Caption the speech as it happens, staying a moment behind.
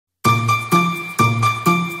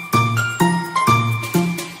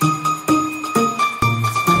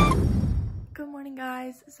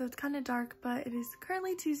so it's kind of dark, but it is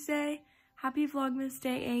currently Tuesday. Happy Vlogmas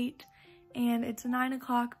Day 8, and it's 9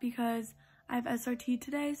 o'clock because I have SRT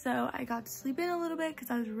today, so I got to sleep in a little bit because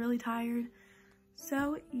I was really tired.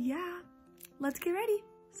 So yeah, let's get ready.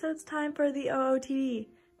 So it's time for the OOTD.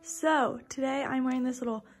 So today I'm wearing this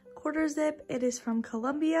little quarter zip. It is from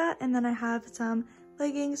Columbia, and then I have some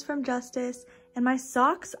leggings from Justice, and my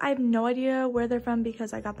socks, I have no idea where they're from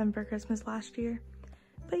because I got them for Christmas last year.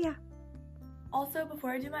 But yeah. Also,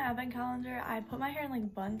 before I do my advent calendar, I put my hair in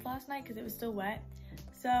like buns last night because it was still wet.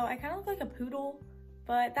 So I kind of look like a poodle,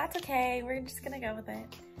 but that's okay. We're just gonna go with it.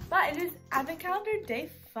 But it is advent calendar day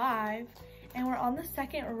 5, and we're on the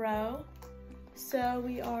 2nd row. So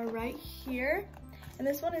we are right here. And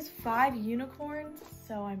this one is 5 unicorns.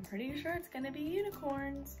 So I'm pretty sure it's gonna be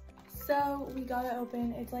unicorns. So we got it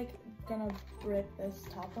open. It's like gonna rip this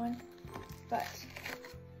top one, but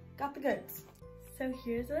got the goods. So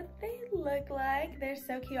here's what they look like. They're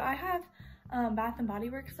so cute. I have Bath and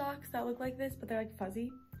Body Works socks that look like this, but they're like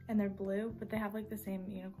fuzzy and they're blue, but they have like the same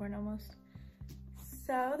unicorn almost.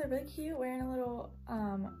 So they're really cute, wearing a little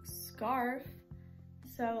scarf.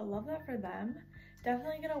 So I love that for them.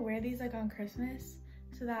 Definitely gonna wear these like on Christmas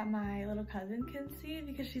so that my little cousin can see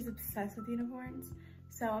because she's obsessed with unicorns.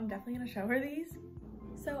 So I'm definitely gonna show her these.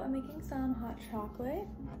 So I'm making some hot chocolate.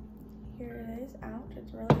 Here it is, ouch,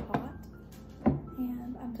 it's really hot.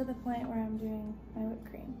 And I'm to the point where I'm doing my whipped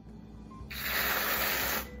cream.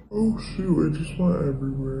 Oh shoot, it just went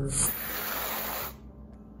everywhere.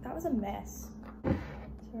 That was a mess. So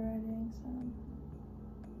we're adding some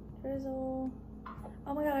drizzle.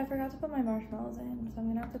 Oh my god, I forgot to put my marshmallows in, so I'm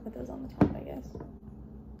gonna have to put those on the top, I guess.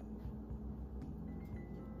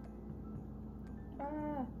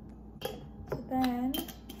 So then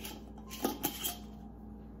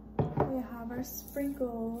we have our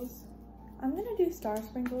sprinkles. I'm gonna do star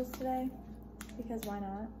sprinkles today because why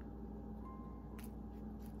not?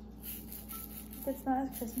 It's not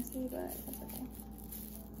as Christmassy, but that's okay.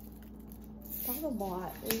 That was a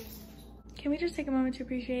lot. Oops. Can we just take a moment to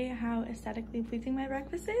appreciate how aesthetically pleasing my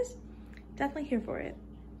breakfast is? Definitely here for it.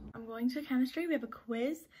 I'm going to chemistry. We have a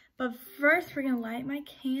quiz, but first we're gonna light my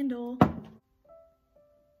candle.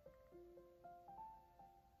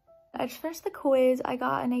 I just finished the quiz. I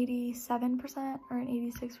got an 87% or an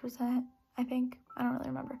 86%, I think. I don't really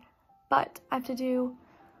remember. But I have to do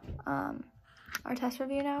our test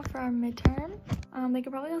review now for our midterm. They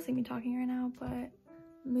could probably all see me talking right now, but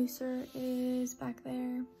Mooser is back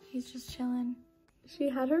there. He's just chilling. She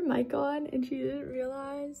had her mic on and she didn't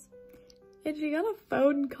realize. And she got a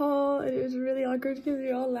phone call and it was really awkward because we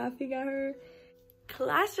were all laughing at her.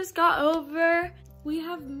 Class just got over. We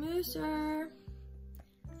have Mooser.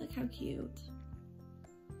 Look how cute.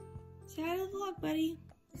 Say hi to the vlog, buddy.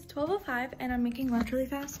 It's 12:05 and I'm making lunch really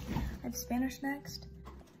fast. I have Spanish next.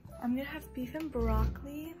 I'm gonna have beef and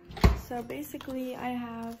broccoli. So basically I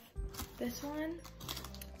have this one.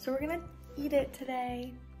 So we're gonna eat it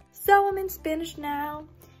today. So I'm in Spanish now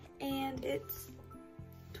and it's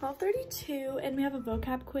 12:32 and we have a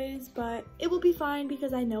vocab quiz, but it will be fine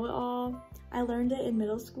because I know it all. I learned it in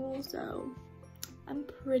middle school, so I'm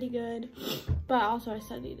pretty good, but also I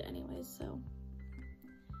studied it anyways, so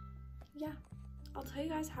yeah, I'll tell you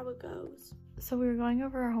guys how it goes. So we were going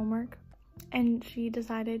over our homework and she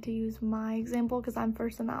decided to use my example because I'm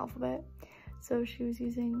first in the alphabet. So she was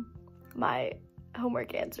using my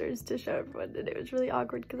homework answers to show everyone, and it was really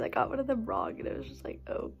awkward because I got one of them wrong and it was just like,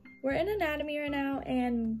 oh. We're in anatomy right now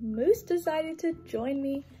and Moose decided to join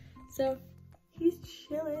me. So he's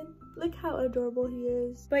chilling. Look how adorable he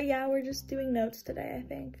is. But yeah, we're just doing notes today, I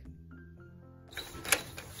think.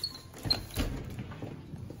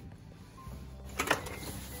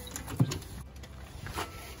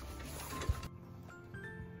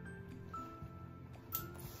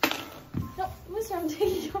 No, Mister, I'm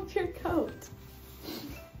taking off your coat.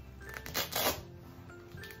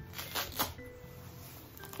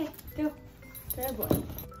 Okay, go. Good boy.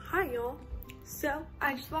 Hi, y'all. So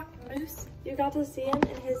I just walked Moose. You got to see him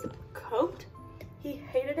in his coat. He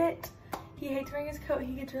hated it. He hates wearing his coat.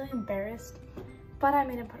 He gets really embarrassed. But I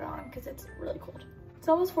made him put it on because it's really cold. It's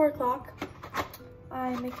almost 4 o'clock.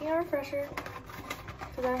 I'm making a refresher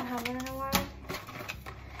because I haven't had one in a while.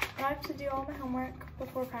 And I have to do all my homework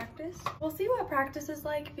before practice. We'll see what practice is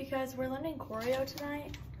like because we're learning choreo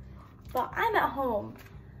tonight. But I'm at home.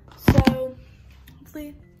 So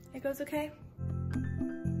hopefully it goes okay.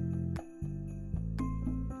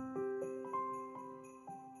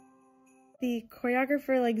 The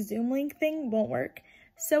choreographer like Zoom link thing won't work,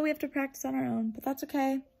 so we have to practice on our own, but that's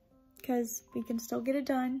okay because we can still get it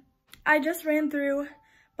done. I just ran through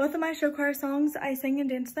both of my show choir songs. I sang and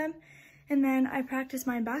danced them, And then I practiced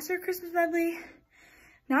my Ambassador Christmas medley.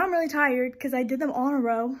 Now I'm really tired because I did them all in a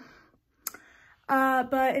row.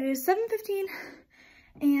 But it is 7:15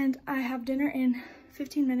 and I have dinner in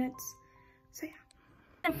 15 minutes. So yeah.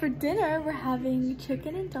 And for dinner, we're having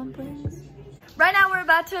chicken and dumplings. Right now, we're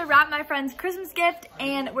about to wrap my friend's Christmas gift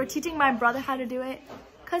and we're teaching my brother how to do it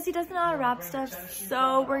because he doesn't know how to wrap stuff.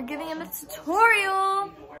 So we're giving him a tutorial.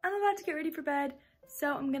 I'm about to get ready for bed.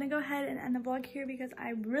 So I'm gonna go ahead and end the vlog here because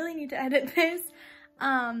I really need to edit this.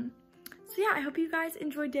 So yeah, I hope you guys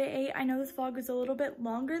enjoyed day 8. I know this vlog was a little bit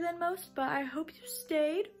longer than most, but I hope you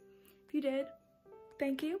stayed. If you did,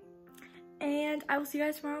 thank you. And I will see you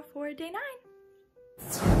guys tomorrow for day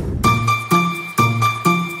 9.